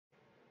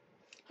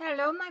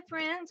Hello, my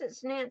friends.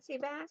 It's Nancy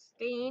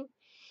Bastine,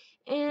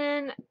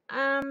 and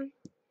I'm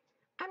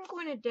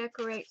going to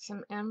decorate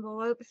some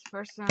envelopes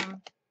for some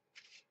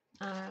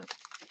uh,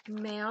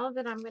 mail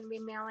that I'm going to be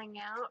mailing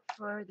out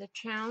for the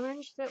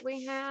challenge that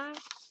we have.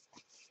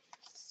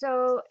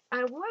 So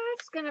I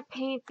was going to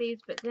paint these,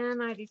 but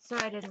then I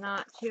decided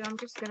not to. I'm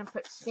just going to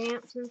put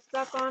stamps and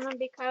stuff on them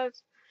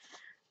because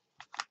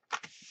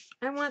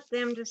I want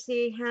them to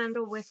see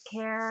handle with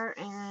care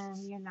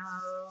and,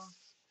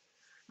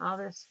 all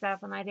this stuff.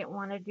 And I didn't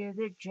want to do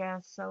the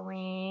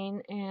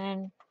gessoing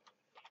and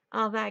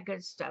all that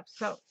good stuff.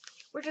 So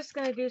we're just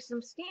going to do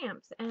some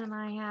stamps, and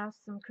I have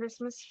some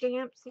Christmas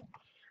stamps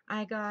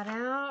I got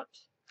out,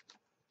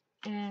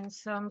 and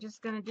so I'm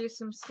just going to do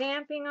some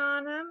stamping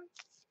on them.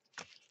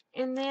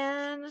 And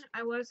then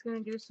I was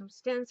going to do some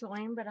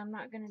stenciling, but I'm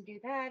not going to do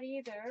that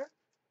either.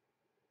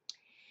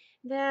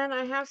 Then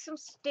I have some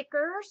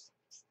stickers.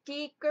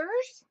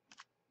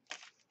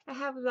 I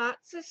have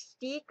lots of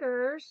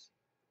stickers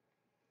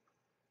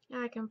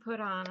I can put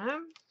on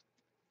them.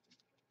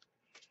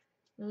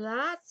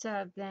 Lots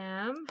of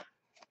them.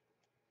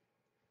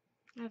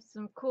 I have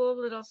some cool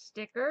little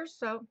stickers,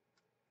 so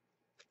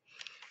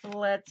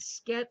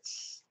let's get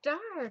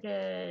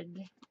started.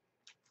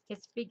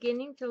 It's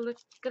beginning to look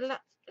like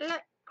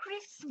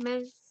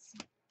Christmas.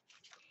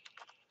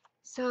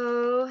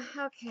 So,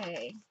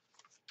 okay.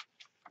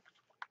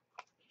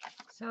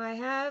 So I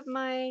have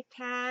my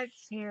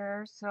tags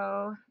here,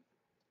 so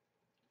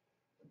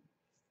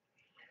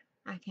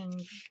I can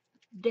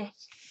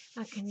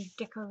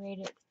decorate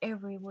it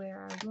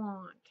everywhere I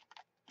want.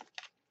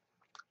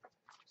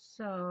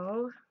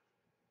 So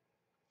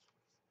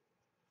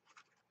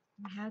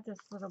I have this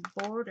little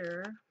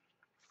border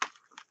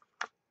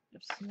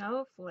of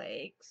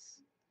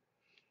snowflakes,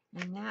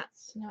 and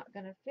that's not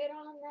going to fit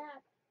on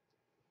that.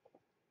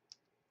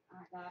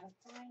 I gotta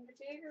find a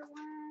bigger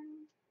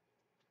one.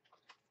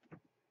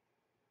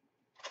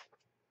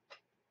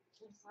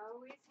 This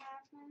always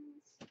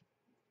happens.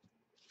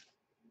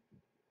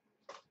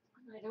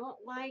 I don't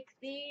like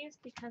these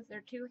because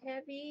they're too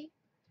heavy.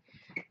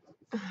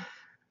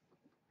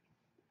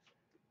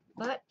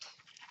 But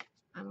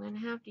I'm going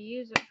to have to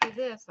use it for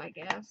this, I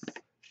guess.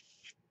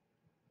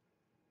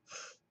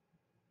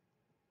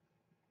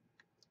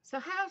 So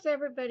how's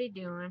everybody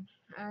doing?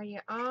 Are you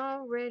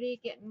all ready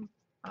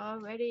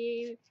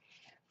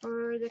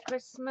for the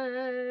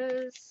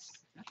Christmas?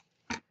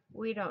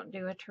 We don't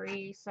do a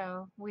tree,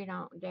 so we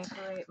don't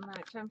decorate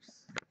much. I'm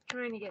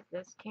trying to get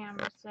this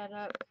camera set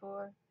up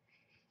for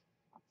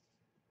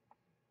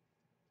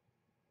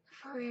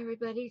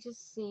everybody to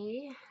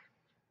see.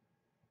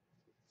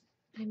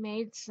 I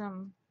made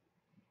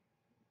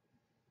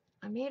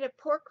a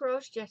pork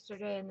roast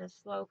yesterday in the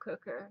slow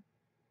cooker,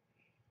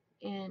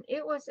 and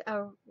it was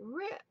a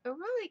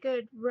really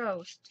good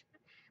roast.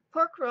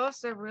 Pork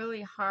roasts are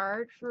really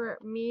hard for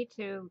me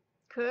to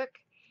cook,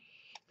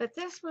 but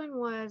this one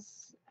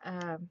was,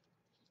 I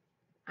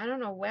don't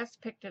know, Wes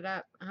picked it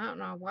up. I don't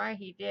know why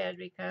he did,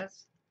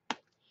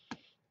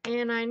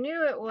 and I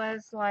knew it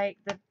was like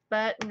the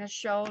butt and the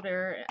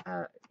shoulder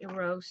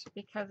roast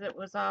because it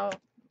was all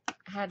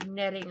had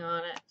netting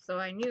on it, so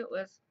I knew it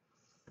was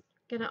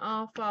gonna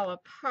all fall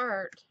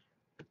apart.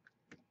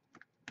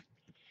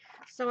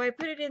 So I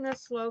put it in the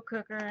slow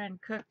cooker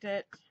and cooked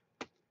it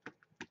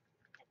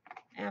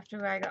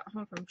after I got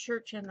home from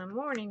church in the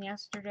morning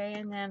yesterday,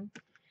 and then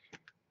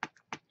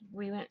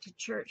we went to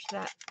church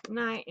that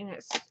night, and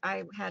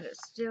I had it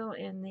still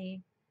in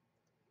the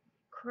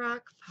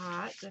crock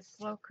pot, the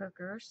slow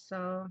cooker,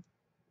 so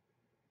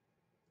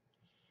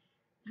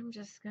I'm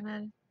just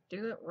gonna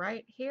do it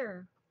right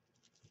here,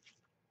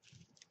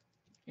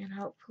 and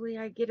hopefully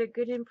I get a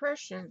good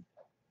impression.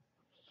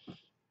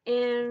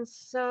 And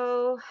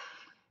so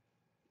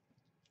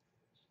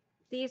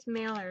these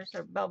mailers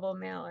are bubble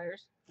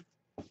mailers.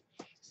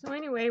 So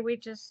anyway, we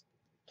just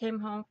came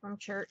home from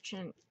church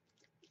and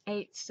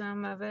ate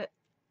some of it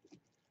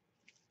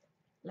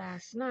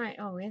last night.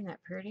 Oh, isn't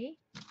that pretty?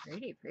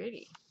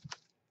 Pretty.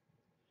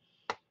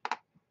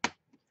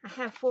 I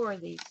have 4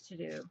 of these to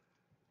do.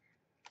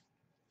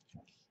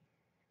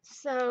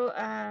 So,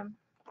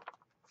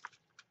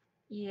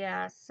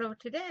 yeah, so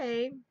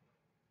today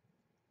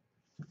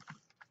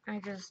I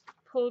just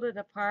pulled it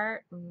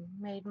apart and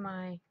made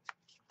my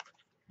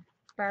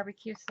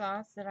barbecue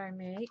sauce that I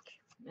make.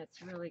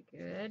 It's really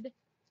good.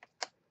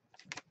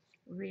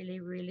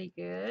 Really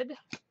good.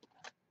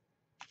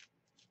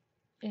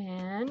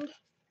 And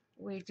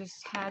we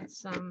just had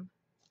some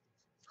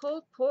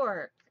pulled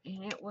pork,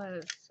 and it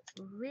was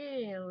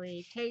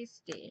really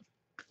tasty.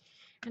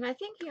 And I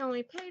think he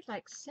only paid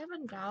like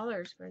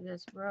 $7 for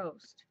this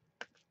roast.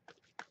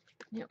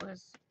 It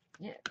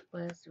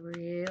was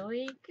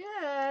really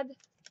good.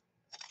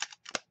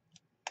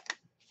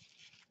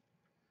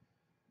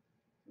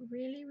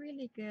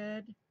 Really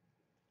good.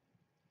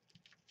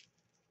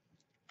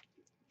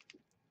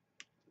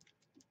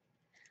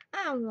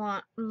 I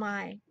want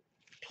my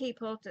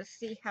people to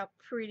see how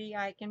pretty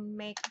I can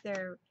make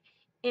their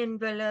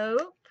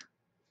envelope.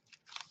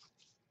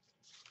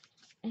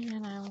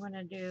 And I'm going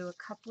to do a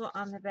couple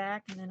on the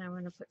back, and then I'm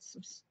going to put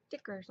some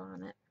stickers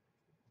on it.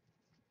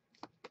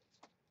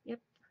 Yep,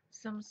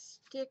 some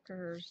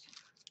stickers.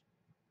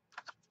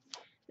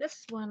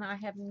 This one I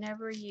have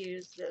never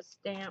used, this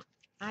stamp.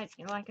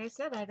 Like I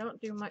said, I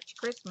don't do much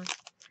Christmas.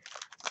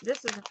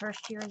 This is the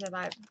first year that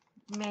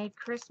I've made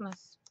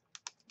Christmas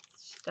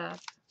stuff.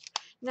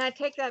 Now I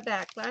take that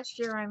back. Last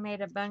year I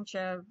made a bunch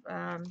of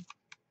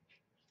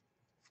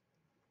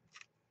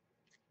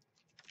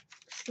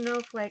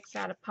snowflakes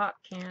out of pop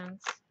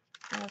cans,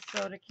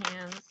 soda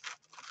cans.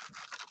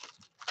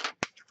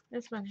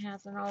 This one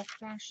has an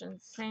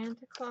old-fashioned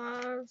Santa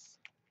Claus.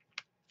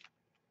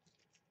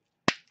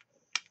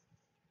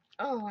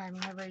 Oh, I've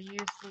never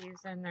used these,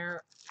 and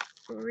they're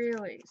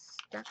really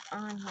stuck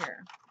on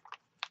here.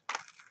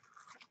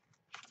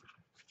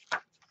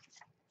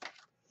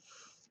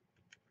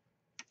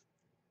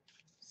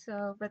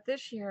 So, but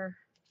this year,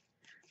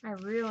 I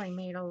really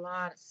made a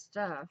lot of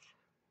stuff.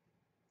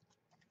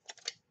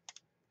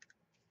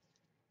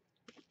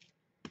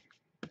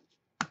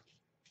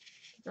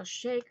 The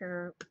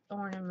shaker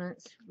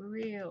ornaments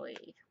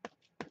really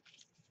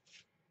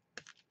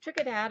took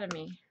it out of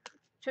me.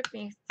 Took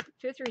me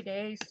 2 or 3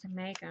 days to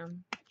make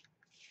them.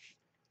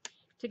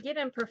 To get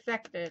them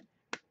perfected.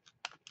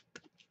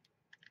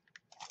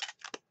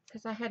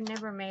 Because I had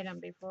never made them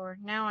before.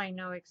 Now I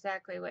know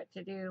exactly what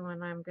to do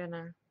when I'm going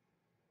to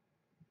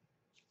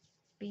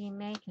be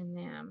making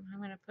them. I'm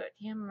going to put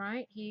him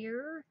right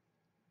here.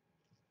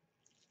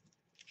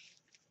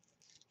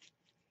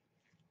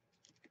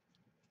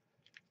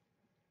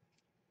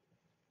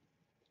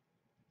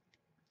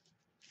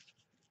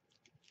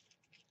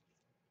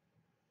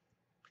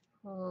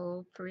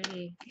 Oh,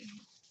 pretty.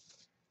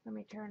 Let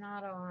me turn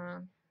auto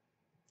on.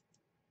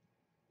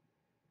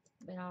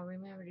 But I'll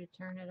remember to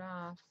turn it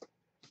off.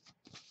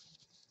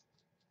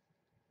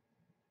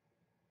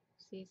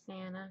 See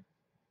Santa?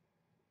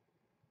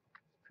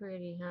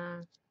 Pretty,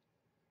 huh?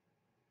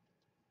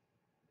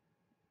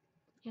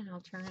 And I'll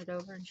turn it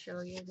over and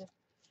show you the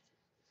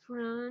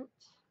front.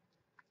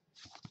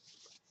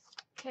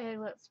 Okay,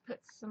 let's put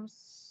some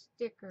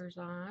stickers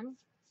on.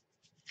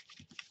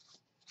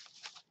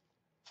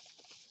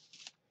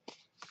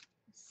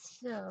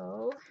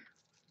 So,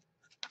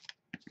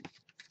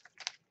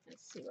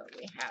 let's see what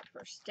we have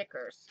for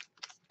stickers.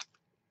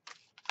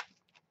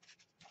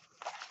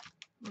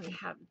 We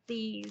have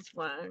these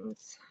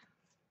ones.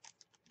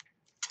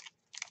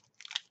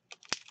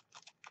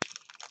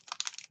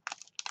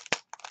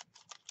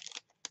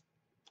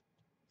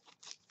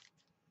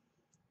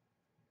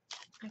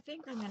 I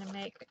think I'm going to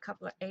make a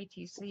couple of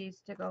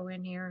ATCs to go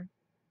in here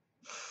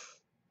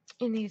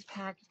in these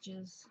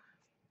packages.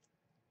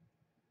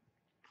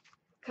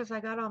 Because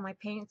I got all my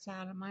paints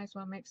out, I might as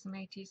well make some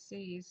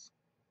ATCs.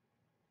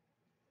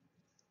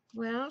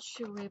 Well,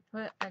 should we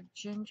put a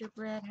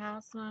gingerbread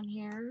house on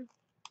here?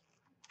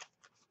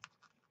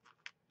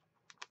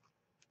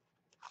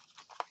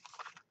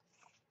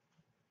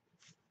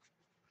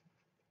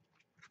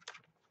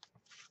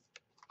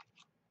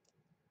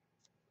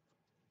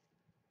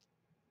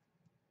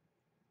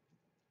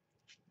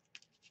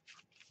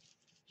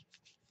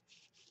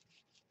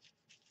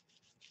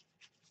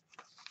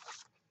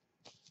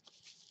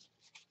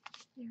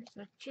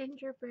 There's a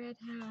gingerbread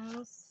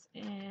house,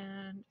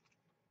 and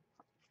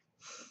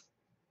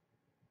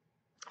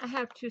I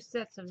have 2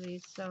 sets of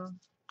these, so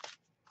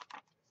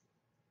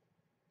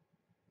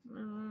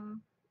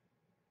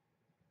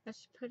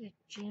let's put a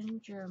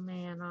ginger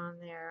man on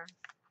there.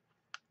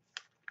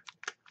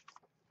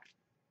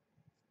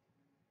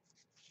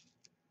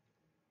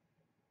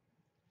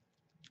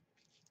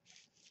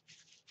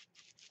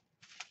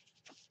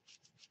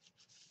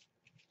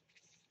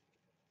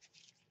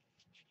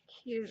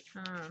 Cute,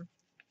 huh?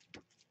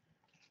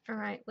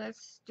 Alright,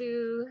 let's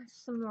do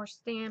some more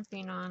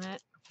stamping on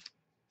it.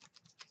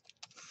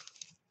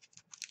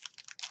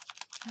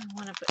 I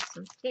want to put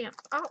some stamps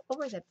all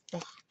over the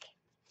back.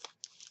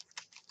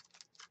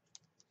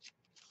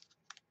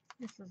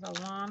 This is a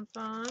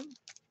wonton.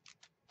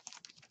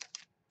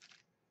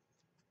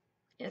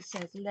 It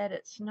says, "Let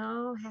it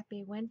snow,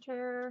 happy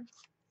winter."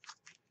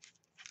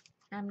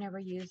 I've never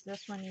used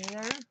this one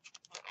either.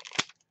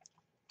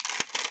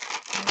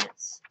 And it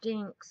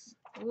stinks.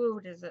 Ooh,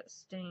 does it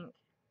stink.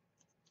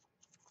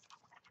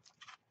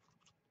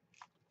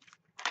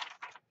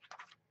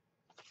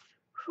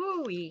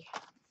 Hooey.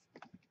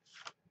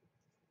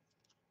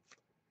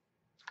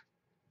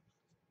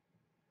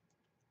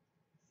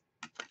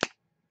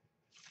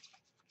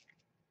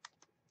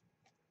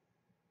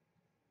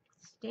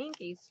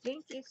 Stinky,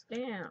 stinky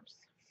stamps.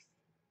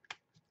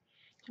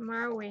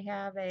 Tomorrow we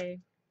have a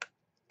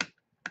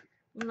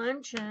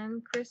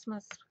luncheon,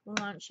 Christmas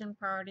luncheon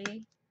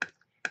party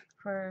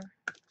for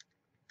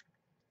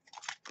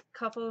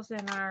couples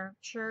in our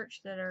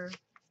church that are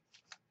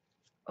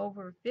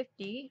over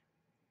 50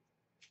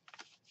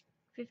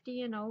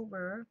 and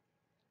over.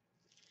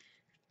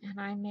 And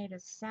I made a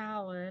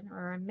salad,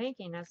 or I'm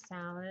making a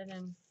salad,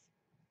 and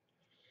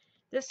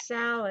this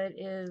salad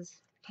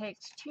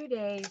takes 2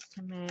 days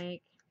to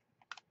make.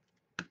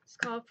 It's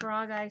called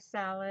Frog Eye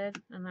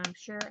Salad, and I'm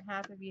sure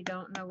half of you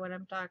don't know what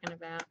I'm talking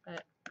about,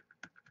 but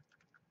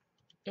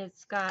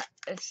it's got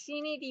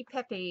acini di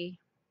pepe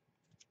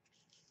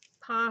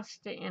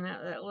pasta in it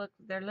that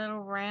they're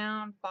little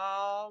round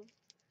balls.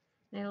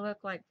 They look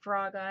like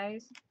frog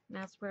eyes. And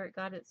that's where it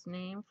got its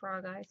name,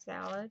 Frog Eye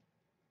Salad.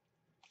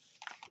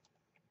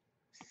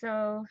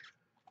 So,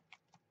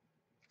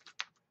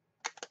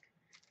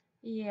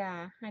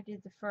 yeah, I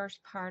did the first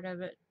part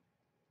of it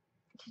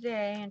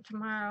today, and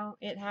tomorrow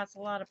it has a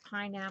lot of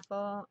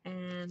pineapple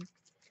and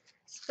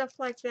stuff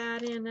like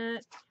that in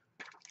it.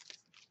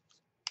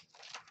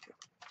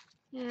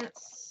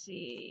 Let's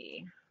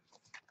see.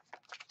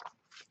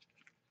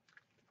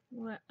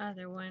 What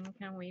other one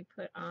can we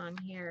put on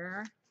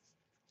here?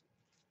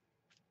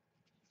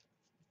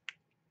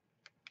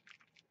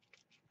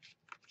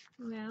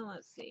 Well,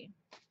 let's see.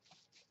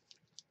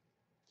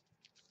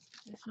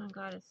 This one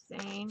got a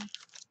saying.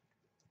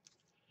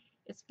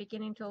 It's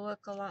beginning to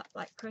look a lot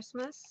like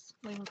Christmas.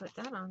 We can put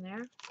that on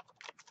there.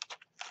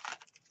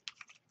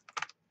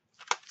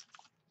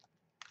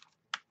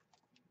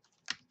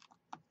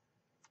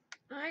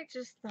 I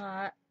just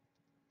thought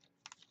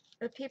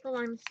the people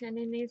I'm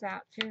sending these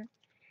out to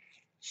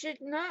should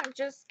not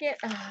just get,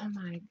 oh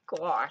my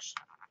gosh,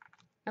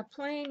 a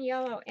plain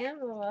yellow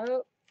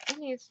envelope. It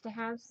needs to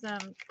have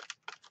some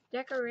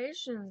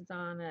decorations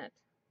on it.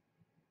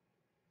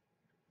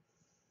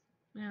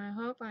 Now I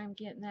hope I'm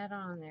getting that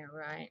on there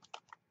right.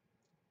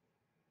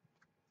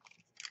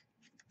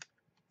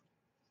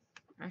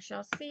 I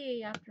shall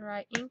see after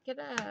I ink it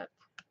up.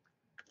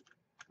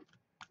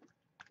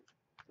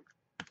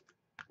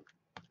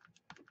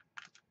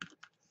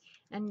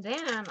 And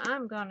then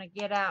I'm going to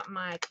get out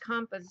my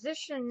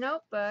composition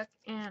notebook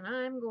and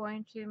I'm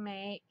going to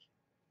make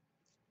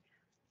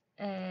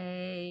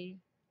a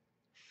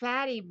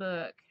fatty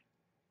book.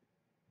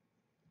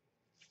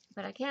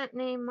 But I can't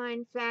name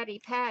mine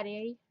Fatty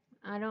Patty.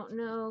 I don't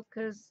know,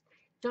 because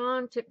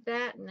Dawn took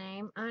that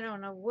name. I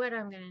don't know what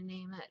I'm going to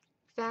name it.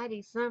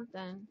 Fatty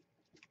something.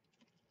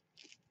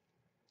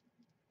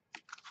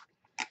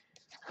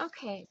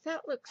 Okay,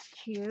 that looks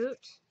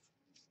cute.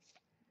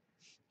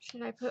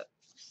 Should I put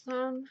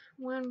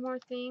one more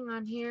thing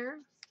on here?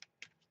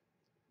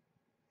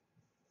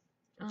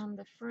 On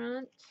the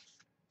front.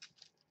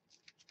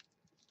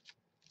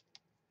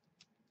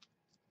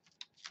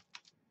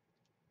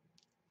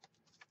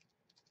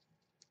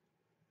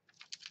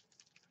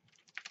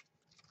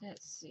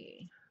 Let's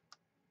see.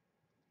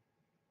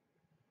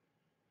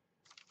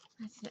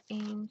 That's the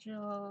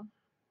angel.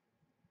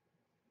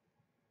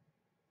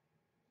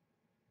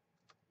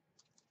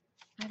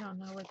 I don't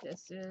know what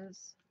this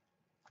is.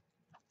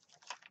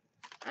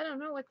 I don't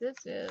know what this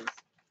is,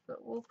 but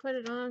we'll put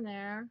it on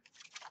there.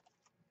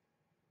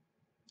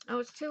 Oh,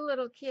 it's two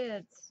little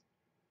kids.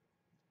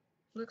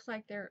 Looks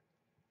like they're,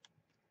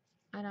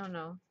 I don't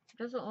know.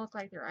 Doesn't look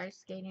like they're ice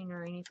skating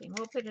or anything.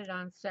 We'll put it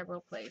on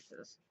several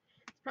places.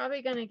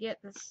 Probably going to get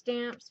the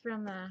stamps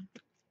from the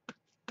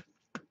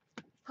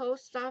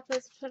post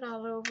office put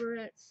all over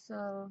it,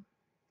 so.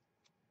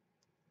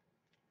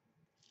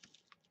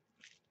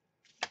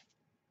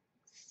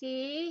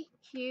 See?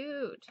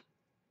 Cute.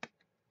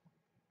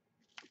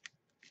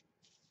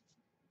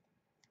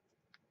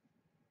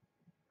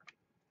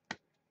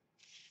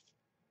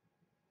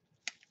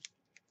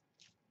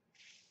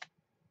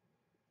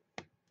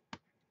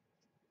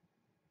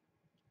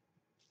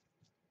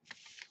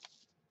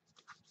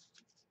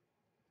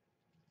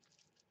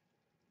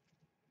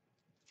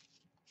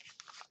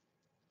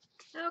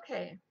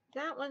 Okay,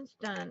 that one's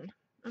done.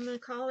 I'm going to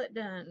call it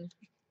done.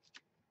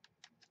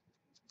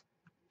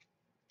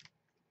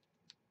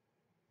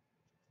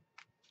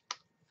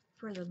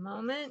 For the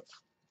moment,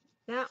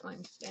 that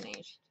one's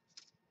finished.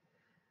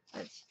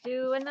 Let's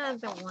do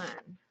another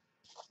one.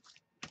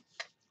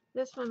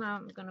 This one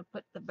I'm going to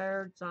put the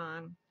birds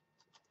on.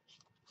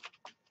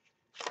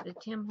 The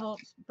Tim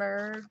Holtz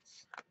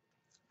birds.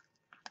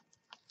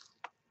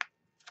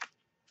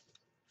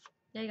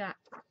 They got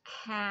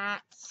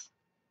cats.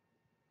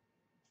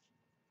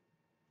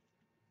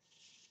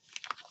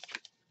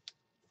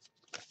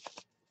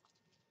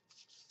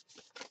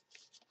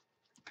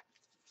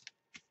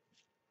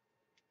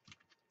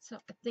 So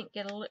I think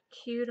it'll look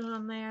cute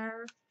on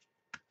there.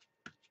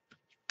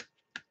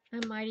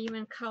 I might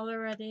even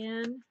color it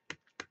in.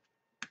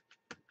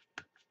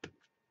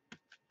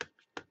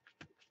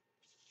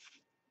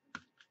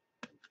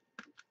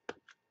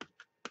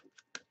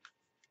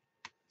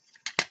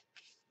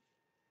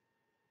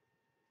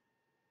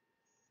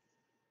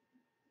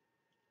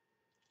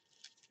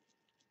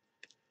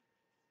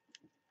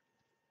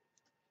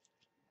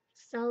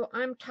 So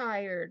I'm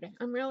tired.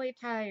 I'm really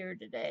tired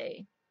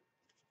today.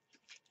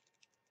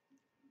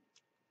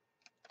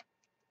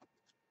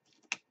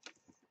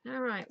 All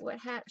right, what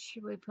hat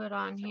should we put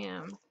on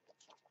him?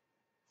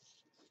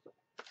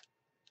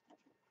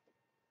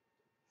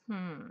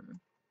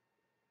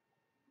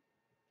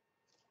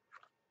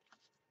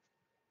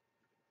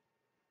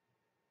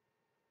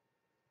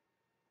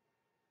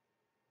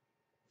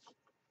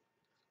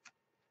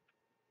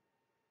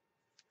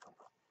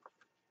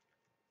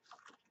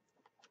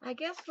 I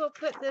guess we'll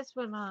put this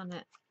one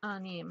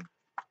on him.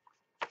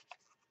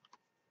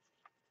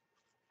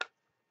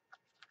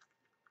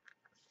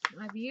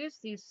 I've used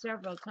these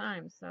several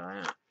times, so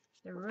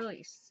they're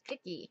really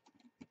sticky.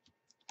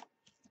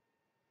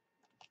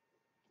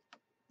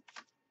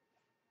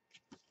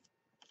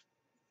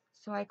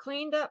 So I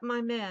cleaned up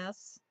my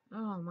mess.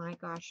 Oh my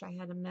gosh, I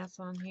had a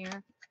mess on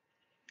here.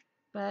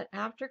 But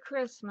after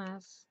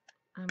Christmas,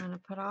 I'm going to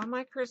put all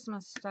my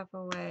Christmas stuff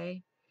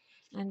away.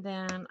 And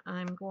then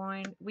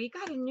we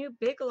got a new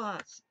Big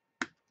Lots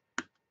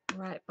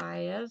right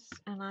by us.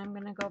 And I'm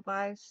going to go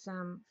buy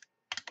some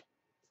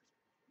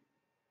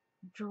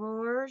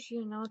drawers,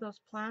 you know, those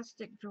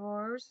plastic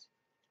drawers.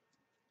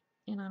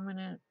 And I'm going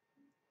to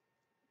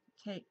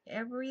take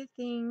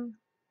everything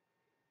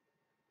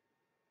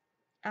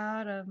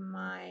out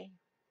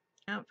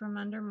from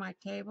under my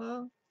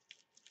table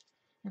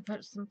and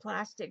put some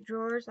plastic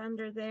drawers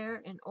under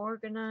there and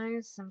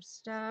organize some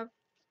stuff.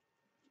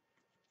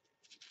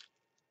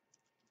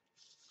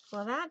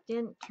 Well, that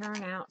didn't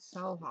turn out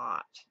so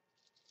hot.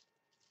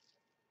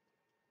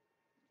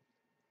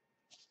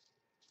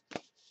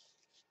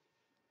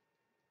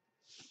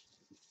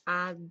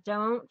 I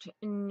don't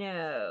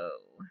know.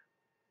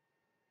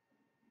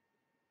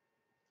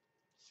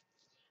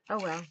 Oh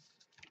well,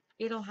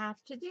 it'll have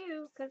to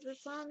do because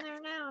it's on there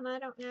now and I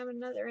don't have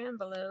another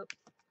envelope.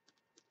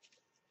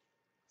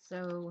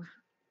 So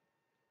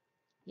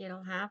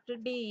it'll have to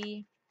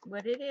be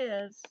what it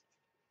is.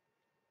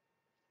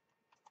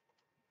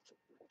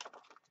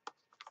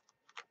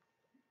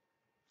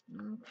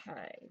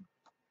 Okay.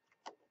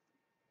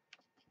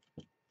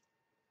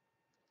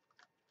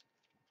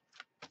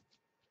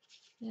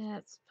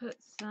 Let's put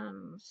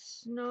some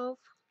snow.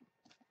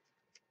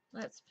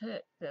 Let's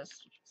put this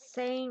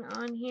saying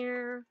on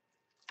here.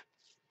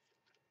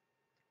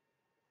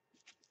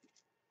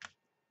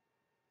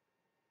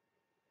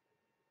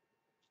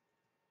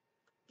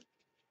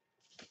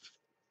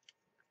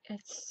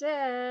 It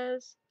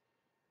says,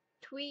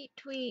 tweet,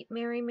 tweet,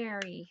 Mary,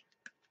 Mary.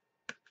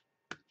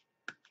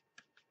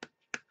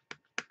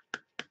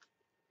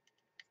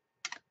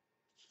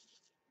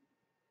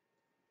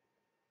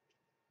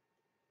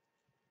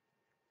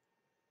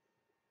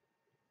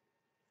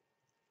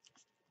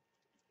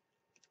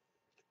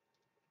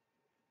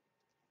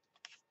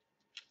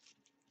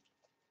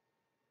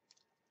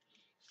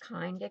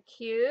 Kinda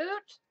cute.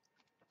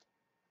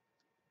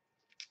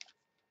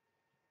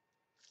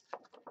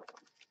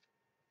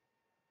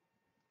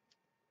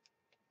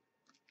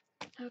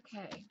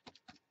 Okay.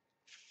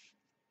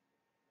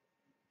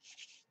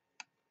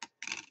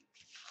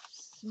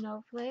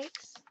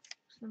 Snowflakes.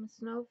 Some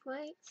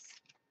snowflakes.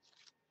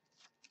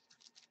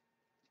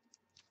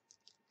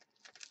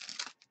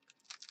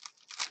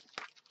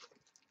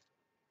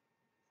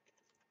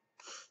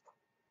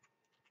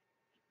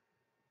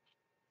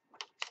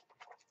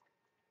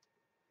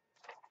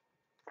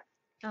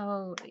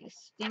 Oh, these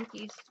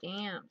stinky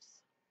stamps.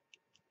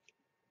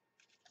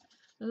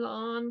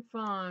 Lawn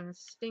Fawn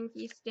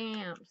stinky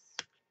stamps.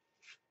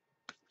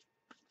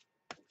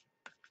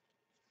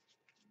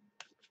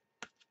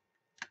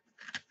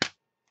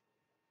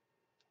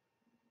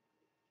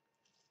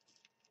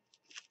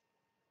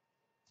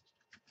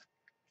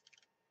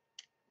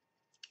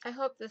 I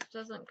hope this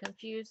doesn't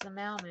confuse the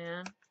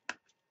mailman.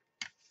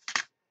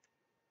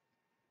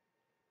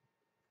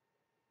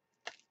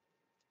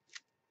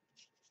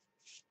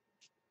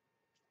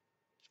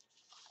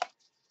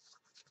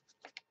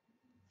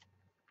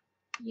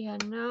 You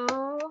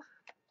know,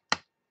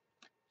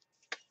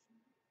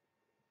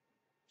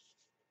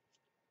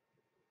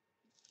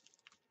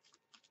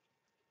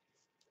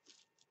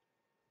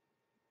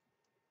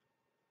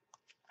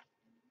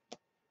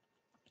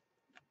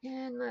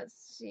 and let's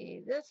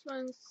see, this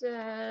one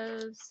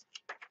says,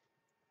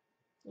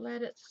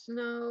 let it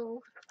snow.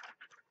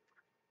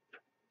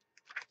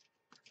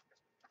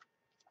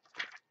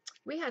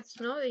 We had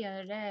snow the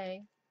other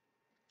day.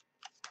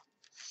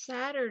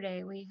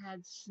 Saturday we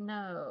had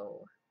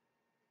snow.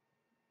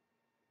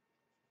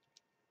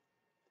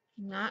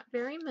 Not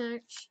very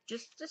much,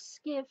 just a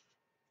skiff.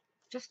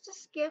 Just a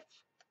skiff.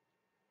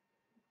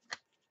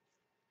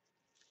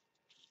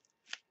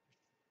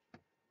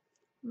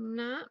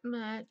 Not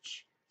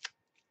much.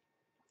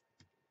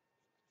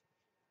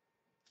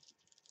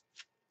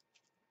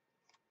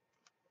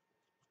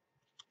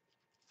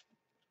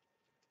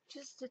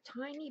 Just a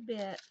tiny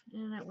bit.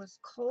 And it was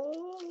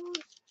cold.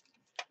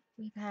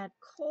 We've had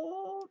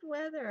cold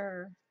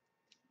weather.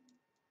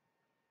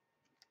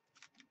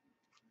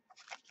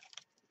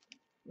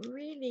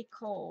 Really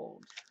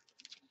cold.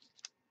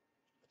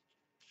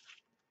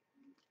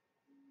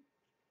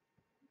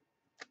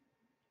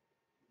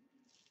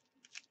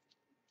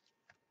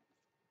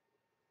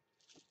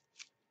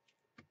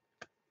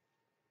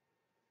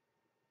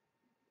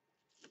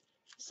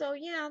 So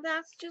yeah,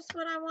 that's just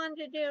what I wanted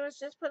to do, is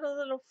just put a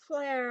little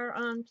flair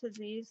onto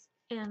these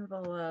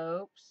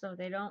envelopes so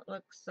they don't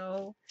look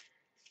so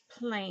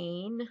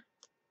plain.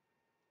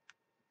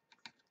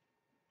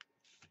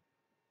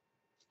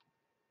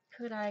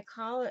 Could I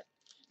call it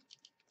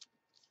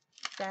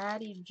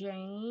Fatty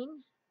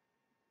Jane.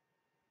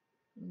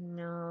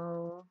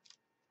 No.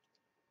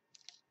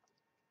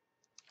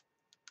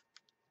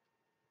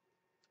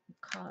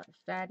 Call it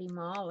Fatty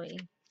Molly,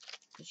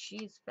 because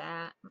she's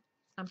fat.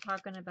 I'm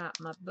talking about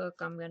my book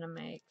I'm going to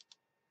make.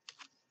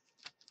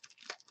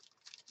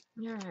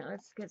 Alright,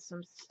 let's get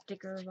some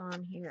stickers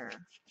on here.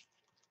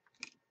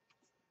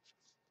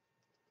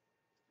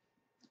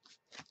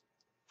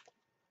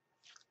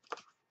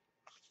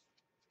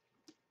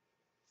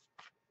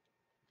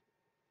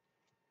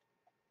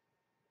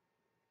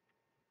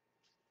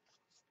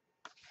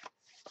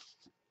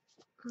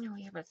 Now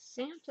we have a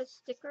Santa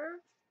sticker.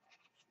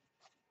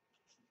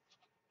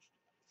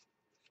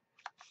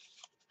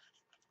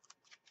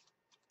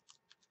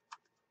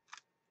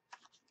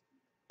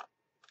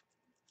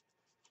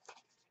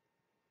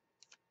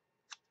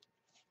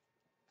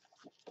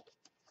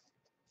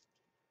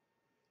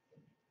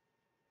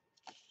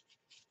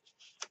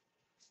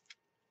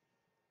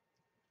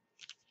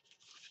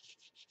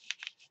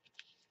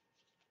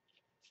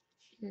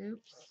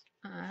 Oops,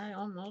 I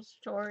almost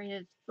tore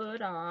his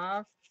foot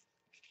off.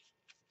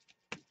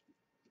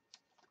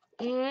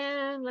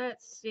 And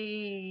let's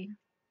see.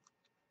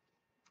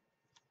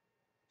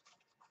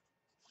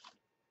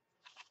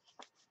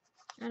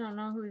 I don't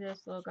know who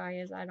this little guy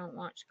is. I don't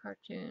watch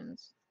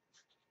cartoons.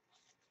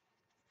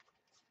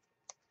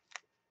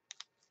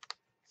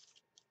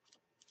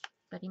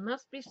 But he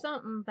must be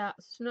something about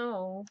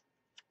snow.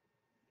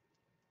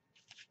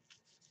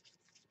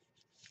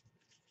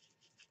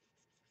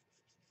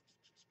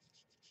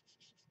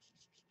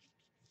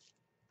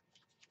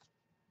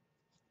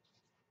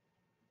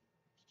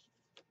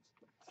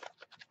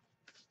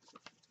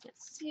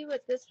 Let's see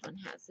what this one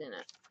has in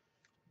it.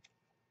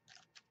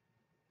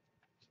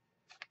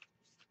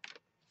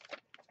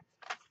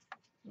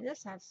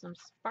 This has some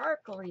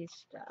sparkly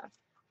stuff.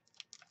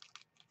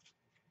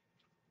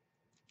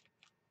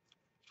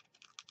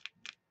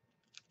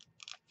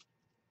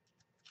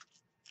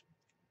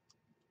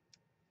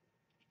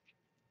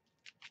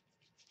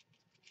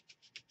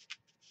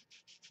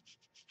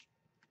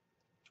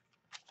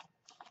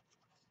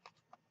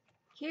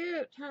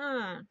 Cute,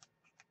 huh?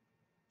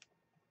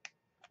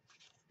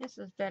 This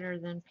is better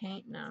than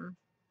painting them.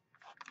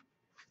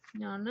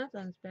 No,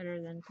 nothing's better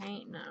than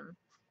painting them.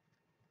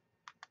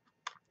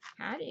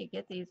 How do you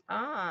get these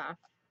off?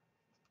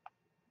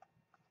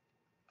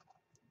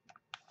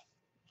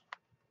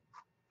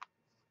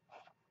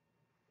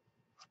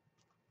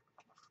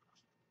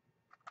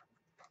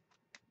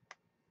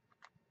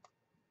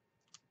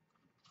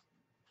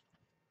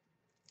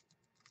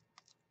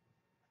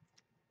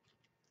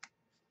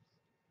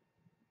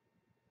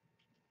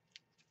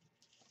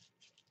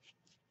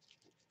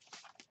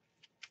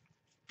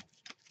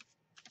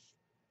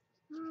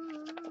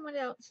 What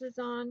else is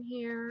on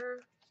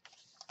here?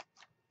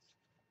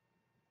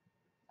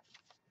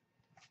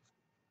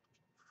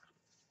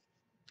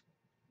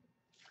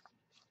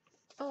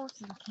 Oh,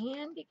 some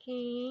candy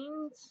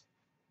canes.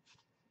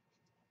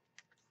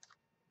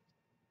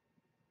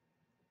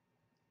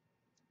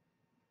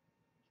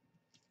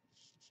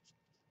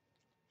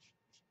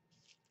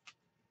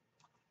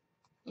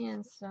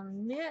 And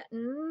some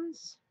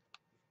mittens.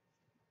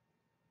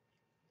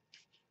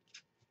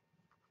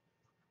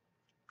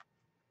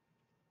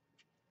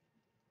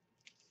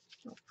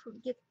 Don't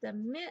forget the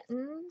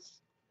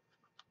mittens.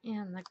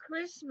 And the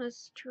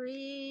Christmas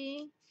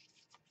tree.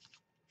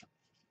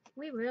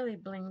 We really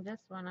blinged this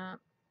one up.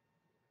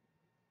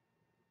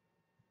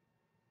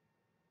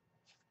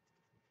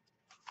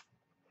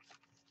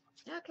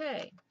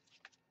 Okay.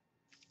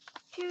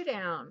 2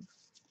 down.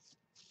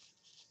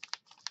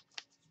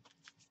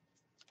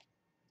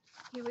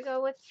 Here we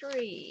go with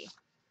 3.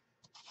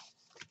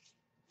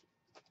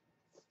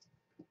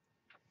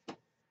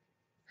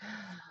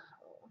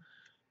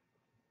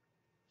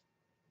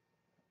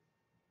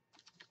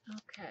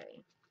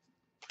 Okay.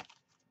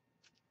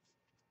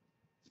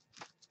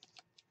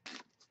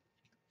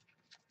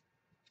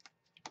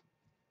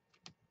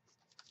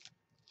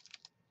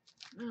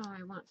 Oh,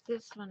 I want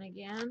this one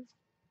again.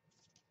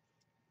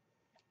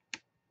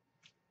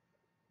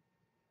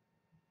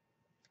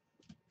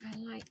 I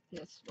like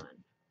this one.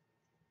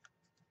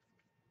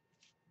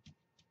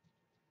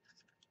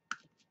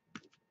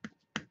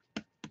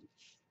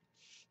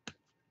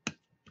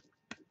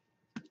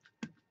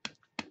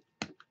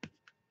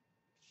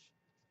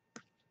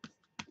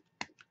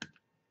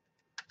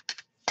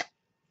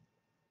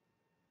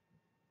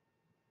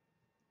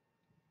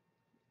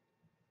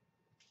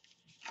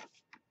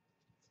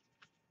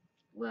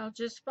 Well,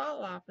 just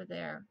fall off of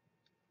there.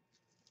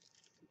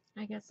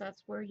 I guess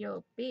that's where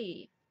you'll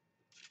be.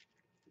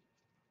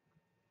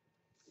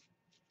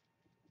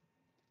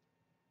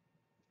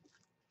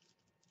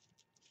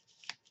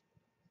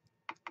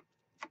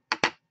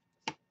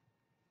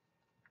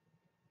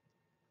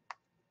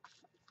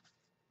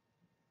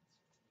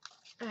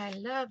 I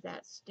love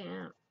that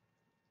stamp.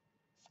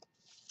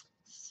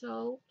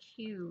 So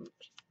cute.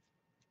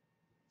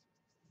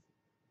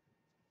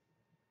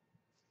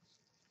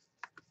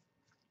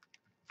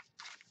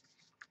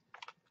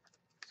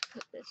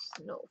 put this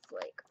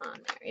snowflake on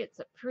there. It's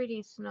a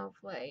pretty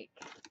snowflake.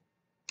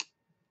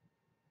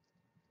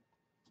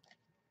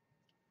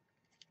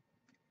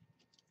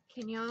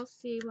 Can y'all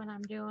see what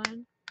I'm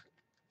doing?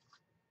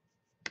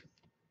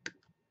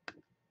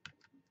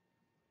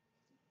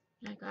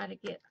 I gotta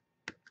get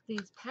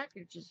these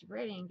packages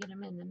ready and get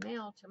them in the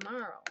mail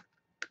tomorrow.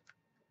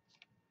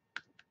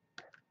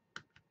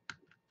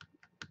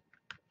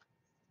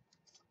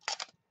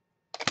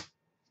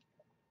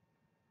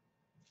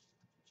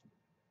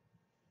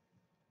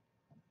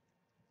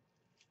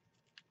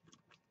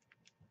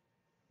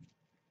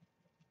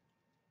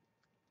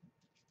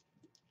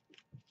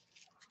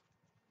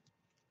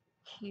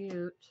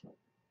 Cute.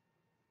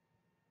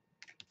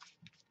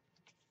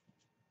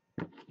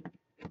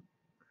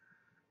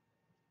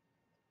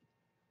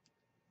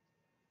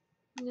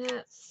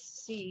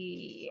 Let's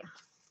see.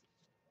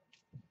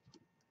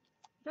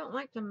 Don't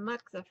like to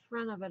muck the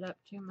front of it up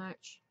too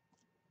much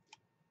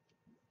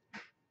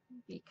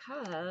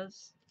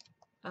because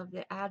of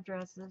the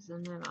addresses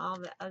and then all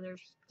the other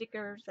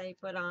stickers they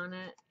put on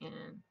it.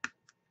 And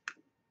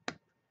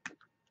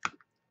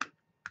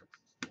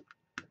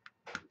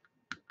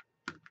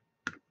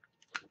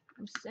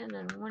I'm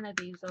sending one of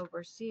these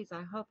overseas.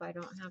 I hope I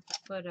don't have to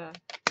put a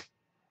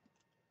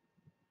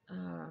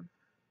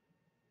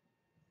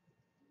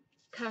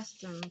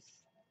customs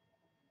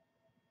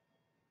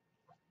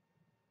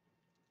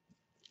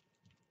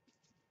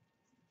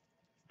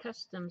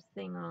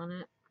thing on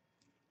it.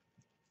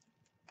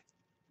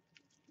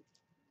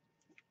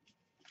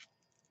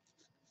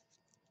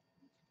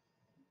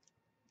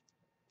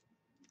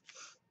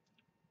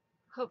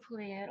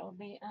 Hopefully it'll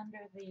be under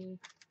the,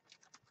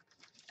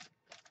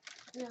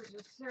 there's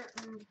a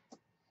certain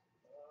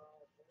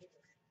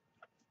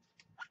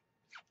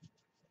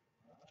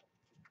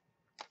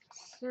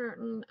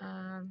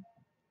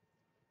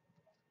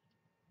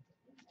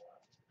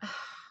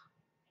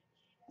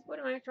what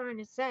am I trying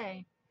to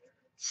say?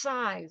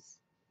 Size.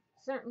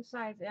 Certain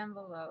size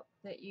envelope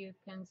that you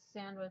can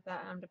send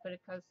without having to put a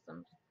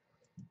customs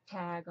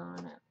tag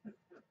on it.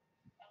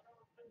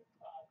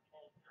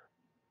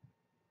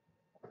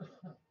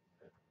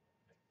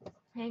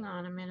 Hang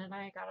on a minute,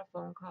 I got a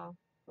phone call.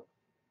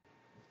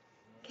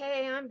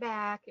 Okay, I'm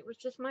back. It was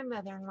just my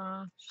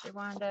mother-in-law. She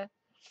wanted to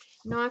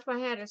know if I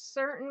had a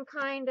certain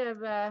kind of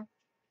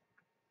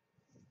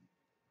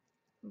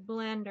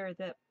blender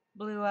that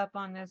blew up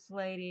on this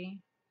lady.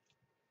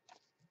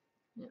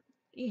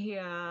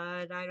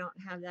 Yeah, I don't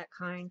have that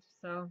kind,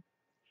 so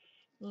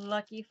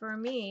lucky for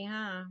me,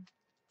 huh?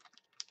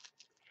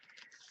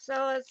 So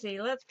let's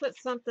see, let's put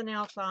something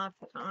else off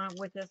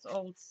with this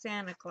old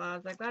Santa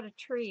Claus. I got a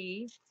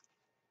tree.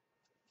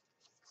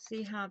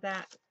 See how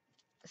that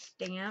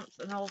stamps,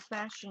 an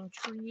old-fashioned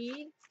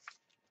tree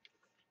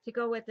to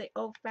go with the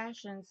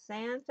old-fashioned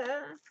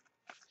Santa.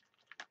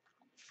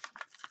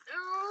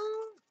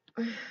 Oh.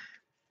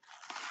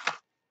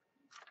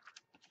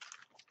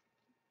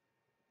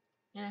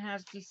 And it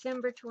has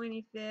December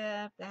 25th.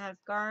 It has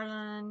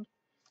garland.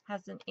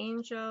 Has an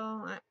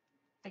angel.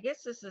 I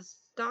guess this is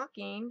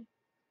stocking.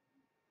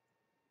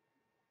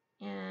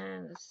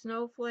 And a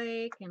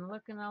snowflake and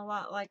looking a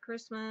lot like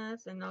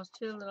Christmas and those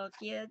two little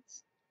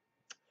kids.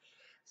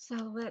 So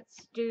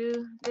let's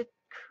do the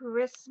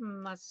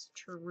Christmas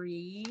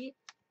tree.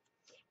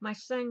 My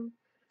son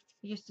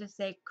used to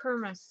say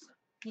Kermis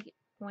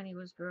when he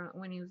was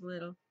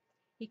little.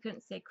 He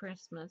couldn't say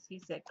Christmas. He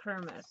said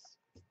Kermis.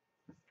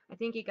 I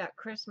think he got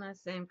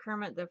Christmas and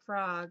Kermit the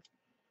Frog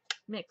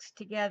mixed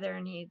together,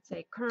 and he'd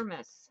say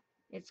Kermis.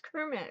 It's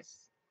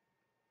Kermis.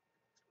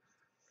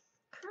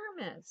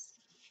 Kermis.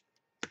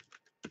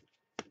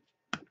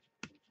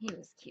 He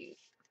was cute.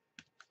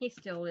 He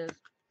still is.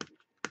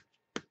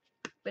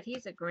 But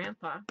he's a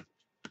grandpa,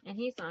 and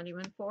he's not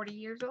even 40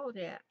 years old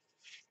yet.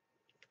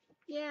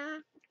 Yeah,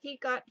 he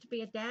got to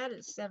be a dad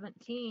at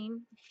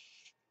 17.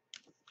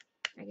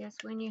 I guess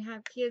when you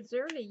have kids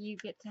early, you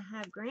get to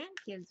have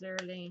grandkids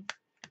early.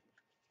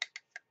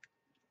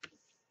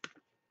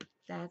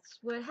 That's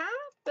what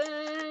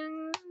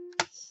happens.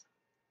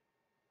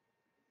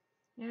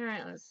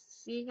 Alright, let's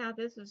see how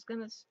this is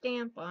going to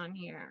stamp on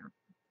here.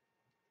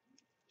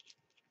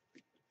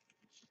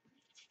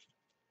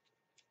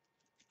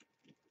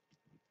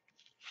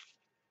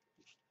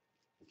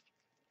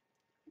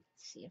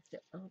 Let's see if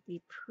it will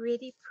be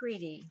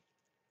pretty.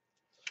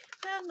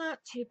 Well,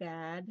 not too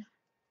bad.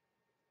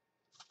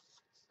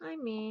 I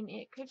mean,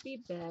 it could be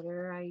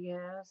better, I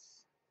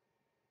guess.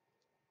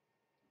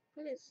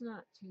 But it's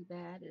not too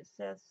bad. It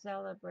says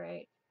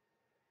celebrate.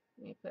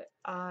 Let me put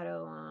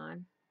auto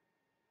on.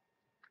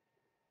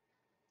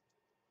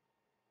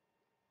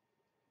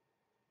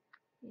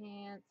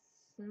 Yeah,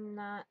 it's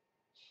not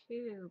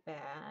too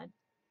bad.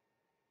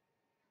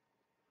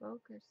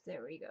 Focus,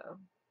 there we go.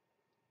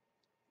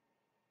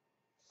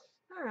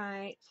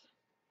 Alright,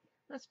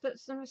 let's put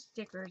some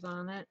stickers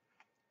on it.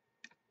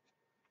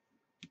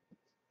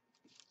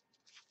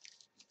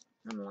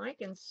 I'm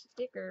liking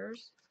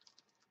stickers.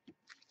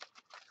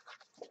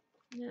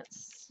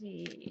 Let's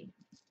see.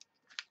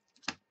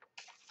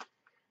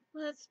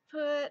 Let's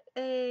put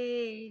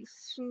a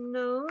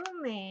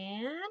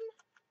snowman.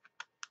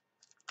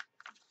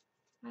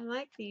 I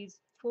like these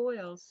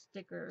foil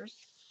stickers.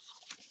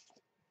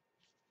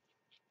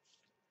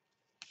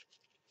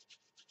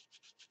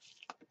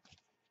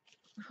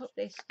 I hope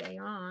they stay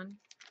on.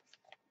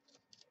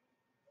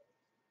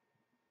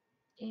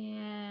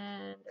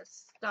 And a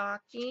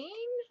stocking.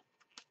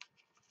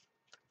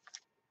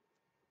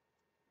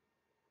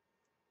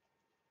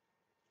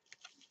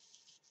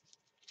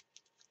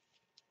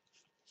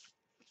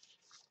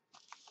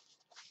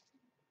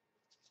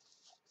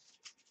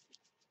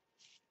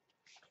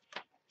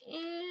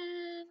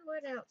 And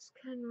what else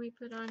can we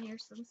put on here?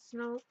 Some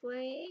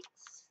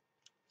snowflakes.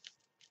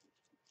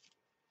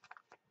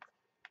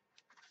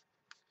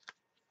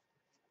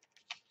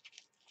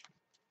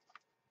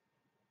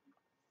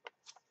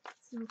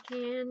 Some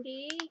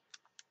candy.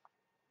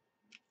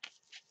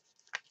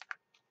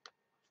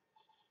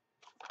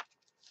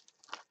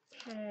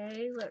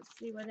 Okay, let's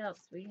see what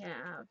else we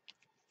have.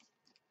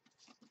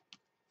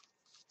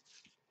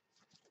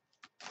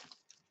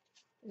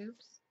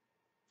 Oops.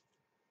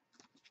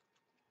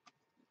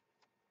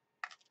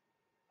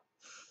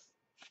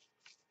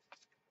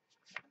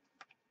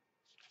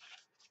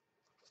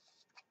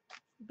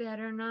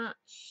 Better not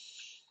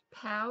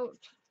pout.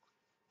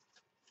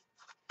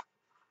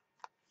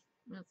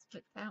 Let's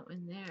put that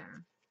one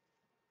there.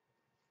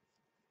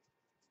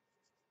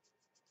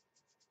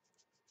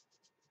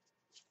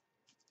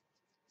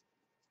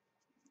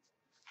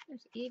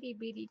 There's itty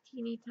bitty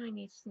teeny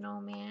tiny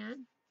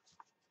snowman.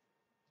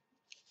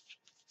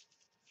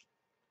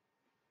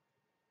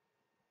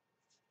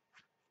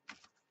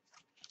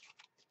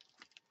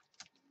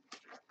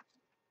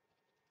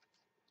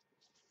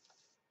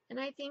 And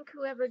I think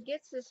whoever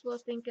gets this will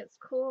think it's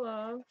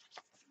cool.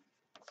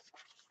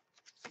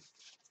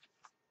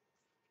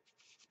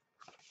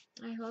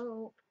 I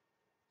hope.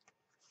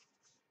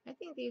 I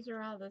think these are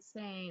all the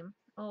same.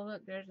 Oh,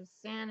 look, there's a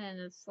Santa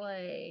and a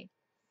sleigh.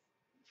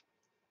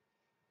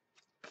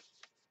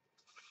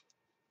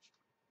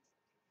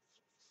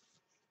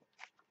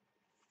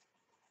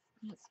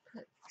 Let's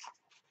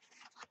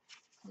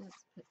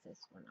put this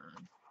one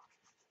on.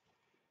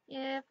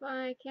 If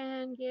I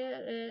can get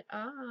it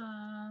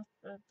off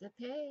of the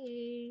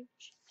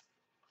page.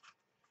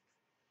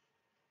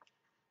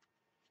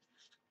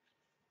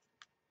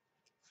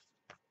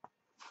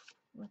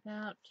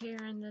 Without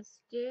tearing the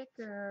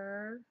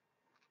sticker.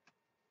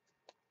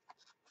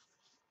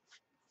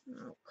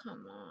 Oh,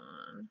 come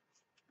on.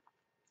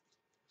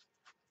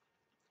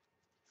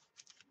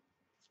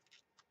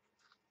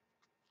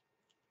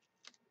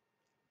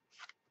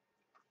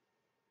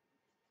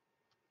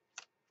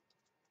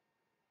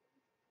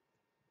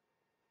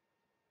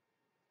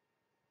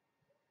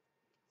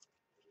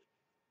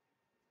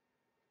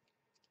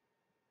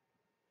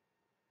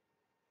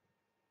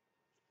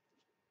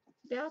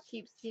 Belle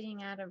keeps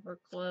getting out of her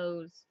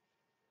clothes.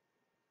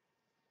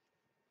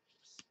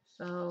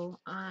 So,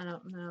 I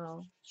don't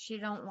know. She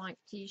don't like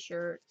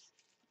t-shirts.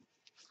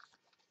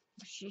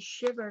 She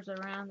shivers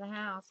around the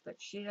house, but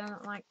she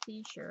doesn't like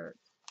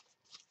t-shirts.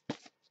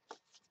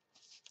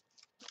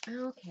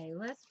 Okay,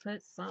 let's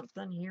put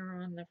something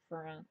here on the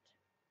front.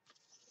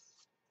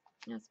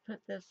 Let's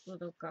put this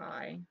little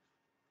guy.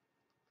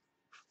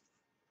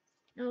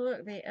 Oh,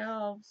 look, the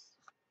elves.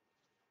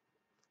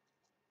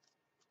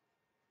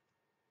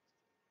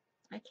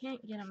 I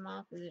can't get them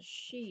off of the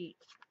sheet.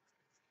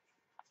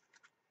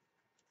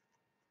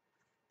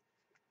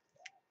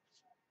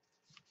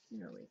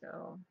 There we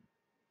go.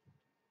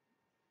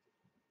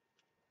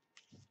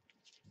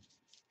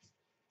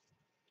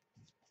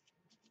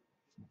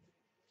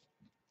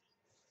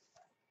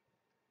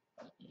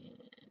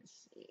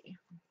 Let's see.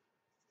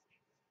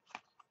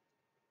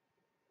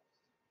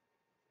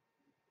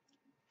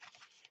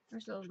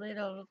 There's a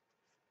little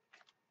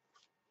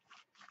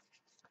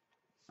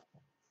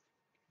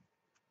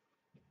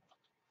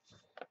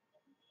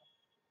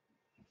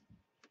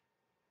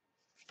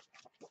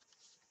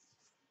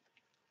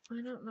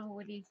I don't know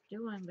what he's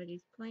doing, but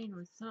he's playing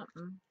with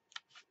something.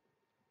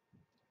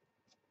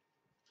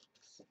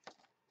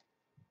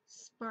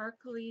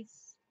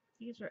 Sparklies.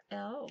 These are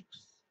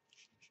elves.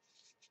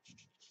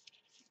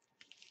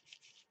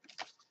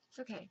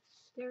 Okay,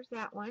 there's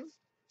that one.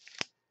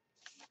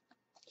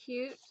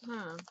 Cute,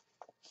 huh?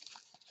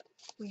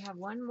 We have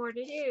one more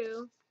to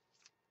do.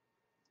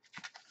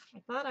 I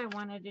thought I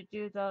wanted to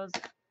do those.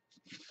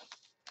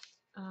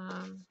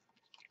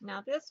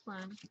 Now this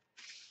one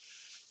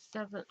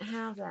doesn't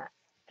have that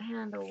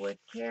handle with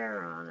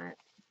care on it.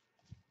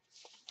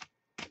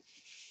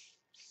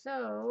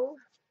 So,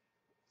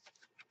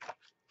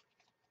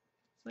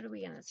 what are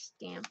we going to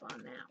stamp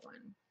on that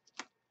one?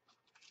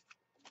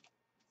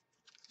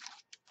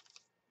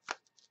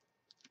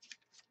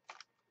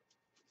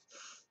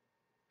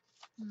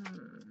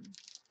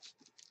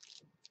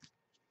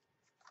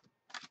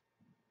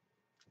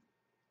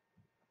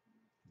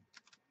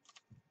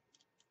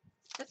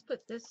 Let's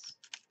put this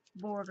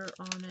border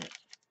on it.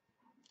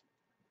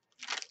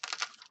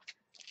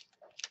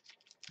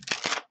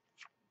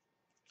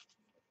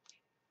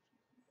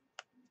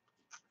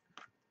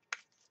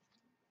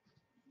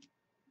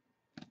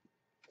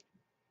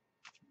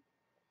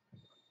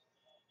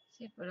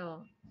 See if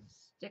it'll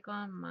stick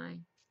on my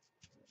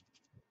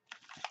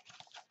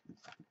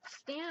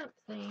stamp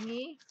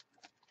thingy.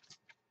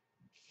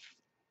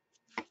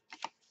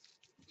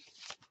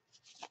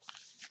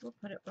 We'll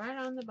put it right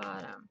on the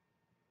bottom.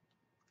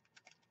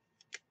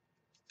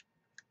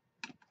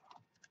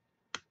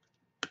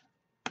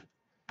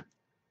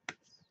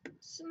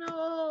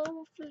 Snowflakes,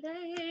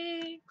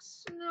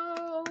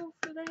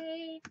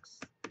 snowflakes.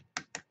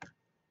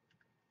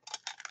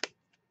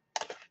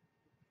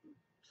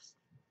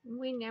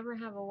 We never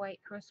have a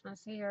white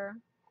Christmas here.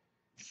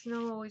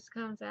 Snow always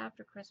comes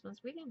after Christmas.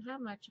 We didn't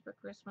have much of a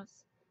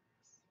Christmas.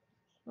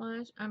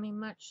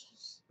 Much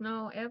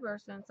snow ever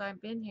since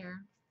I've been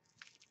here.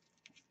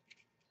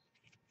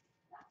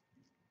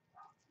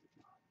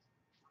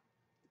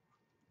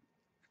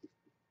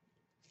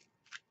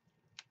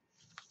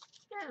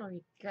 There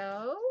we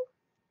go.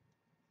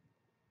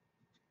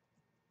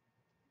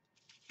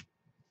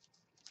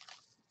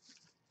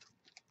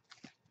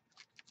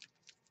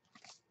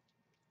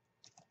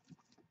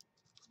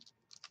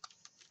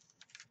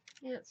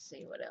 Let's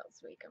see what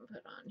else we can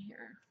put on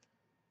here.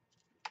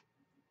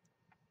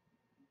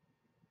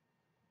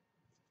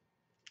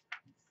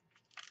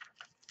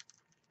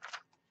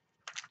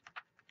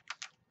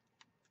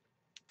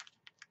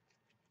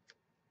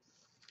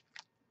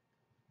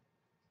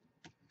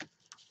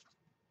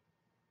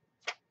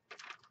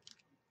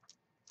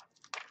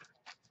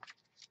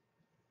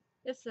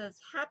 It says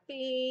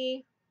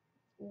Happy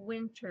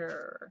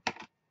Winter.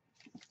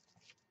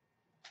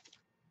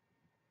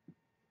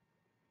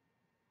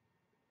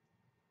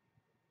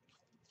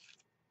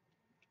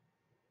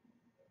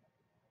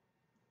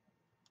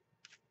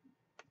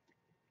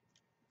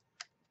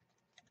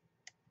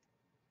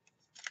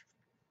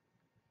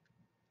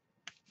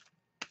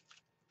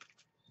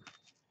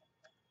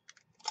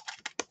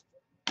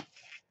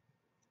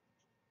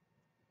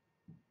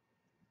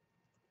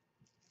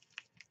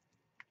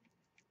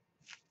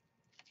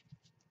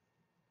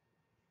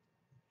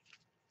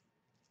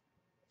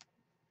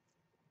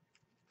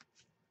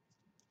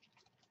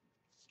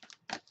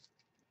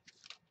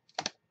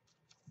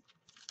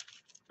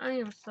 I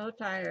am so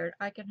tired.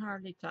 I can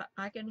hardly talk.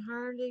 I can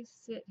hardly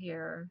sit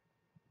here.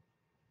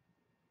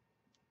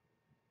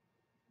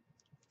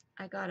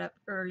 I got up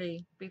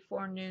early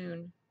before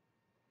noon,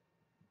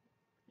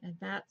 and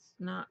that's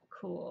not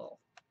cool.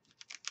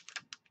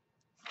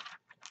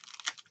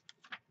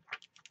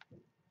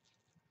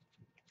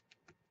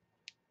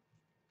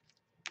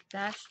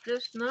 That's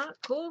just not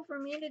cool for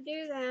me to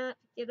do that.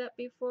 Get up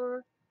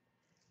before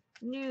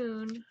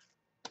noon.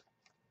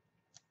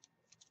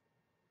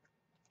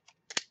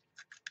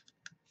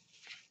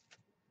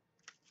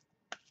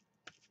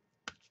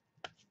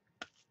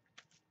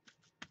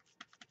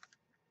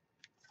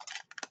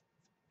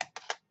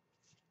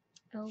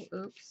 Oh,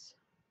 oops.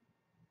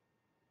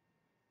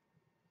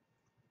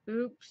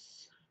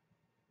 Oops.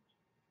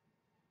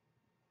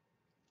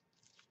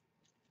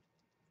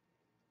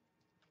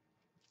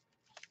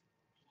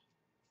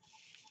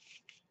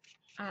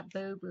 I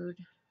boo-booed.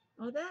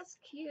 Oh, that's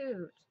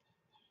cute.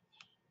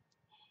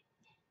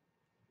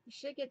 You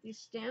should get these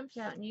stamps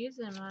out and use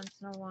them once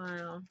in a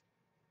while.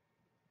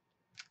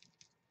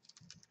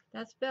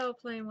 That's Belle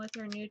playing with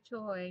her new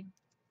toy.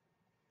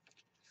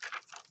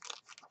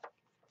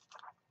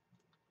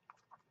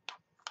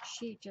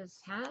 She just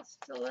has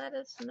to let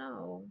us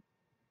know.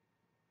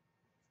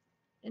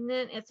 And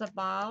then it's a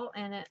ball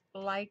and it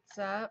lights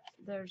up.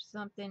 There's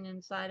something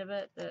inside of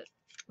it that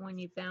when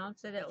you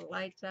bounce it, it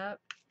lights up.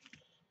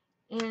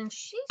 And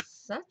she's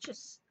such a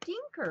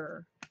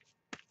stinker.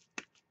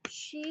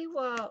 She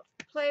will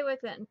play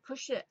with it and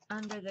push it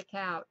under the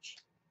couch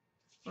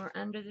or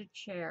under the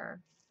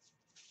chair.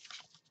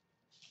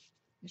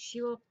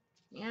 She will,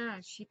 yeah,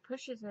 she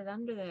pushes it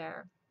under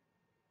there.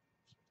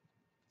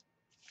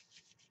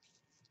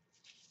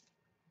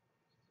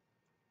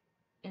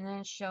 And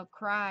then she'll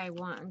cry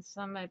wanting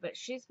somebody, but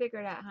she's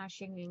figured out how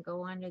she can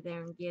go under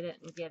there and get it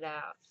and get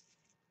out.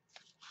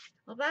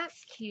 Well,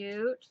 that's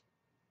cute.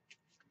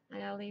 I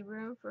gotta leave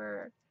room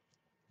for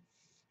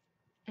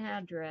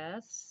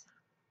address.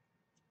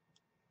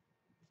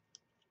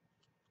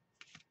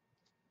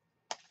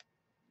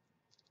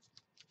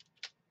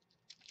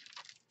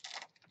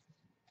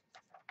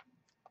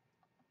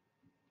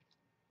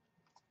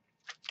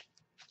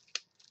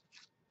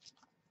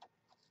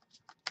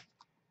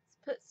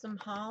 Let's put some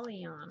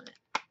holly on it.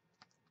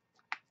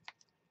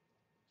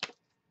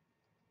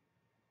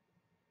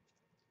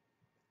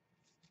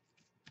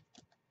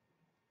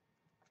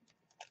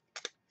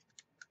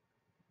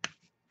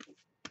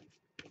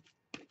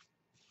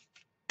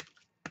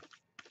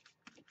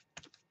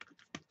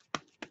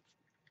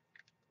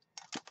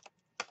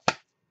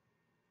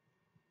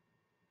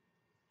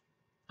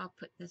 I'll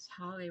put this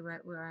holly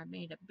right where I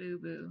made a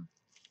boo-boo.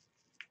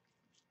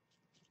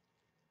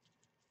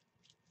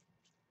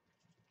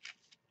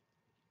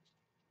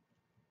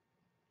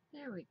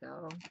 There we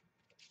go.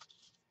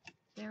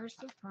 There's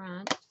the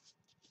front.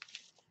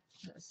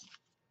 Let's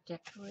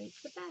decorate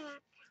the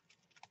back.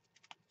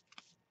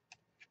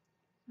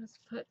 Let's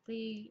put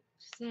the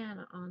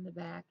Santa on the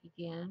back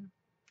again.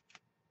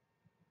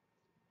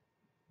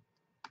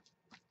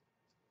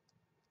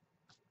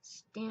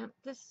 Stamp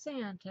the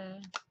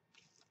Santa.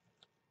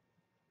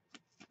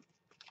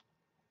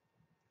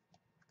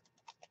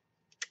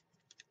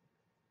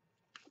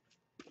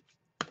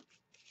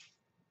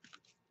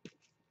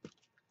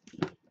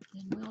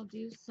 Then we'll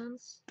do some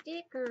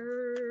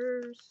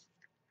stickers.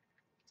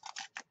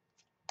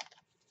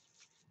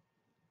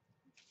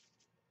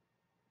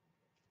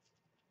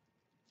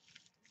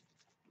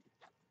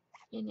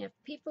 And if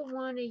people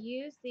want to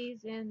use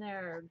these in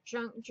their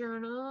junk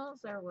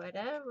journals or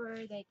whatever,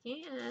 they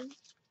can.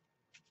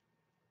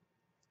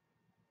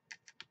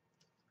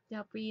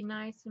 They'll be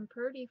nice and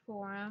pretty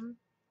for them.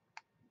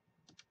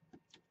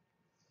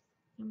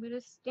 I'm going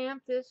to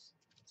stamp this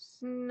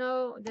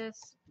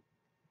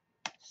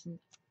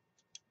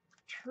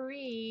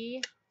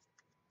tree.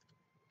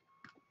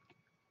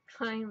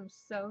 I'm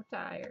so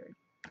tired.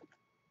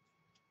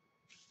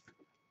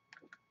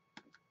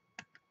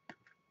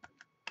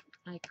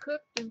 I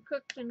cooked and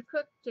cooked and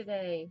cooked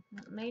today.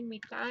 It made me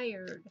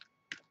tired.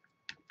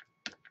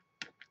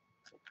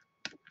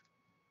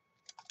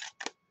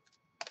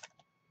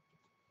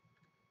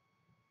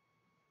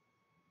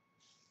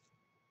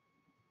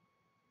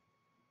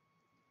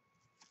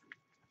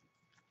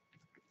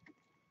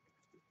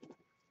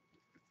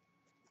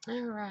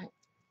 Alright,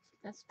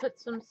 let's put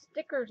some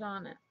stickers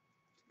on it.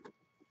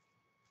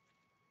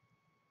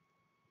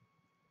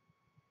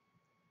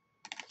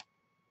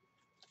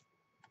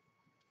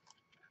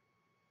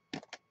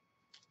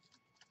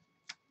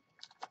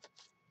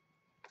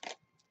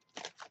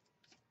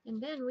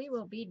 And then we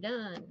will be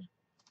done.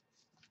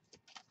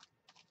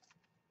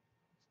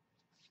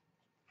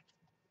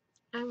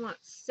 I want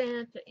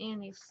Santa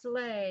in his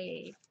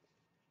sleigh.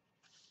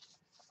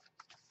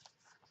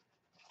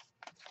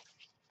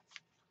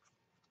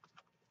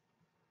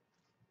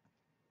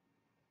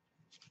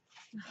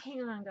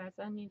 Hang on, guys.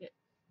 I need it.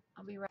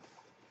 I'll be right.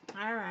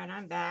 Alright,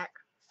 I'm back.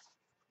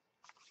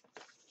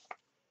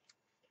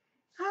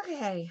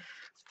 Okay.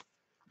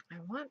 I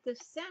want this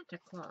Santa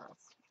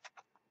Claus.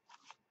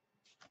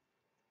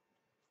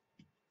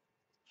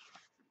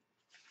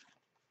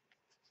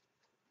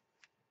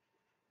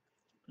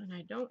 And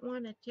I don't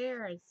want to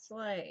tear his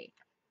sleigh.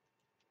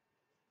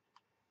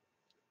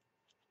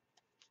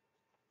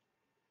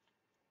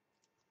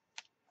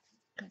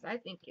 Because I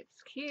think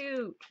it's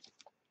cute.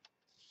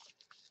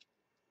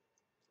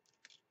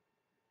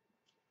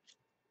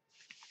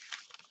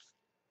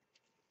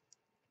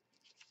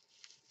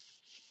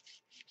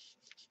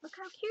 Look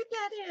how cute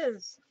that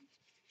is.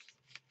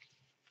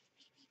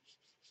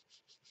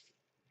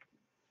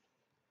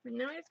 But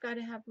now it's got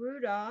to have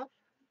Rudolph.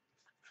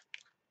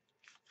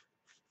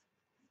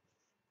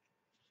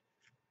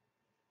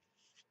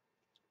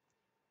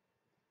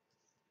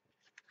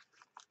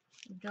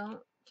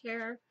 Don't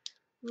tear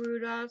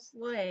Rudolph's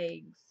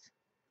legs.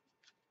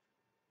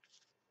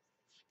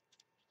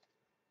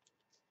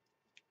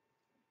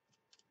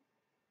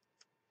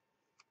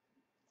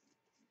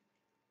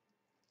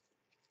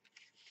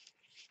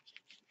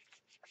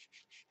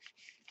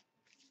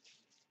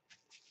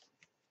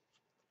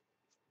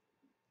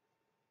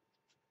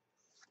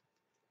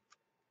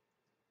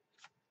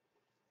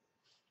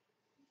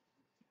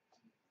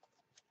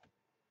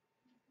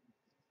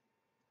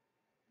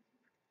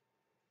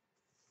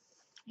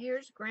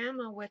 Here's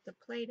Grandma with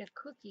a plate of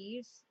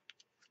cookies.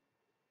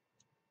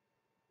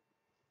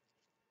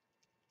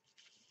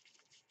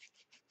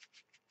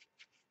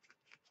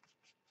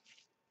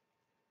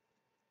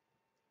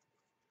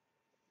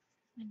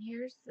 And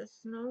here's the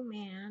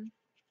snowman.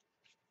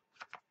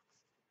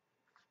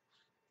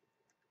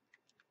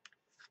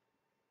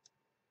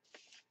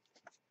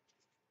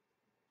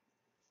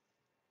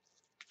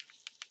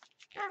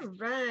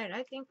 Alright,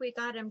 I think we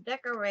got him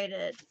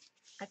decorated.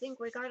 I think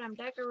we got him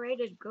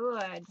decorated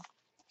good.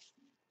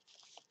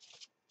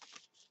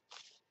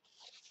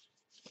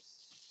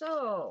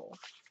 So,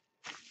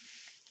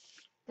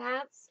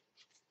 that's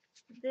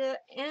the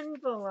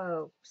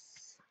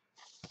envelopes.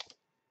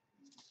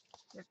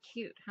 They're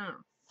cute, huh?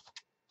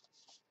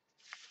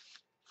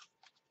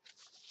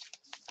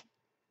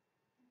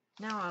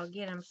 Now I'll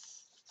get them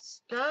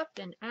stuffed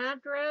and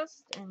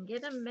addressed and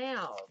get them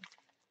mailed.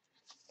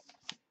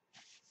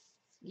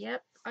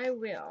 Yep, I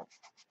will.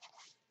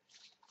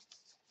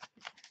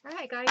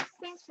 Alright guys,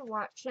 thanks for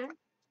watching.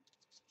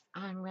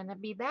 I'm going to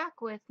be back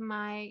with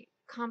my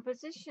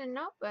composition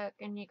notebook,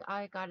 and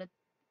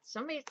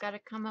somebody's got to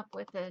come up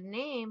with a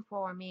name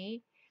for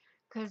me,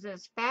 because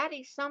it's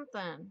Fatty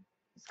something.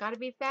 It's got to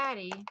be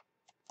Fatty.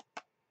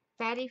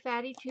 Fatty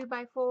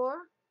 2x4.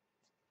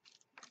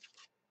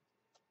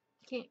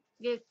 Can't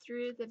get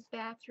through the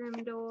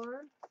bathroom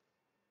door.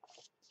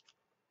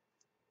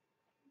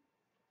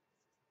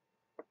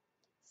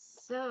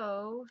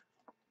 So,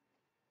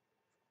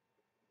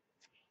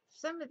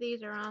 some of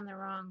these are on the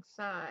wrong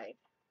side.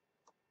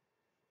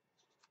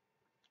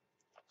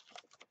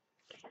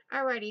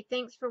 Alrighty,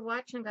 thanks for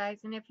watching guys,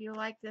 and if you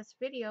like this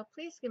video,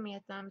 please give me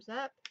a thumbs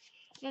up.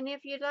 And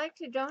if you'd like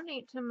to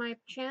donate to my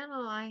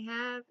channel, I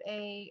have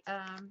a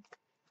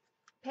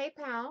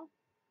PayPal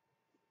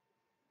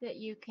that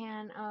you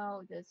can,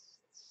 oh, this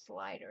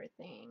slider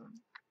thing.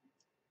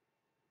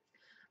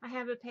 I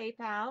have a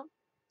PayPal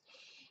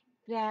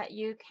that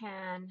you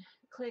can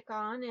click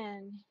on,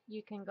 and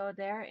you can go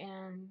there,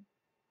 and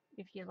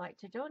if you'd like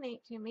to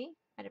donate to me,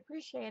 I'd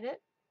appreciate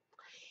it.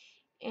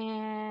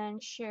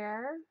 And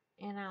share,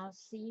 and I'll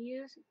see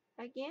you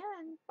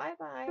again. Bye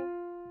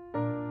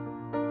bye.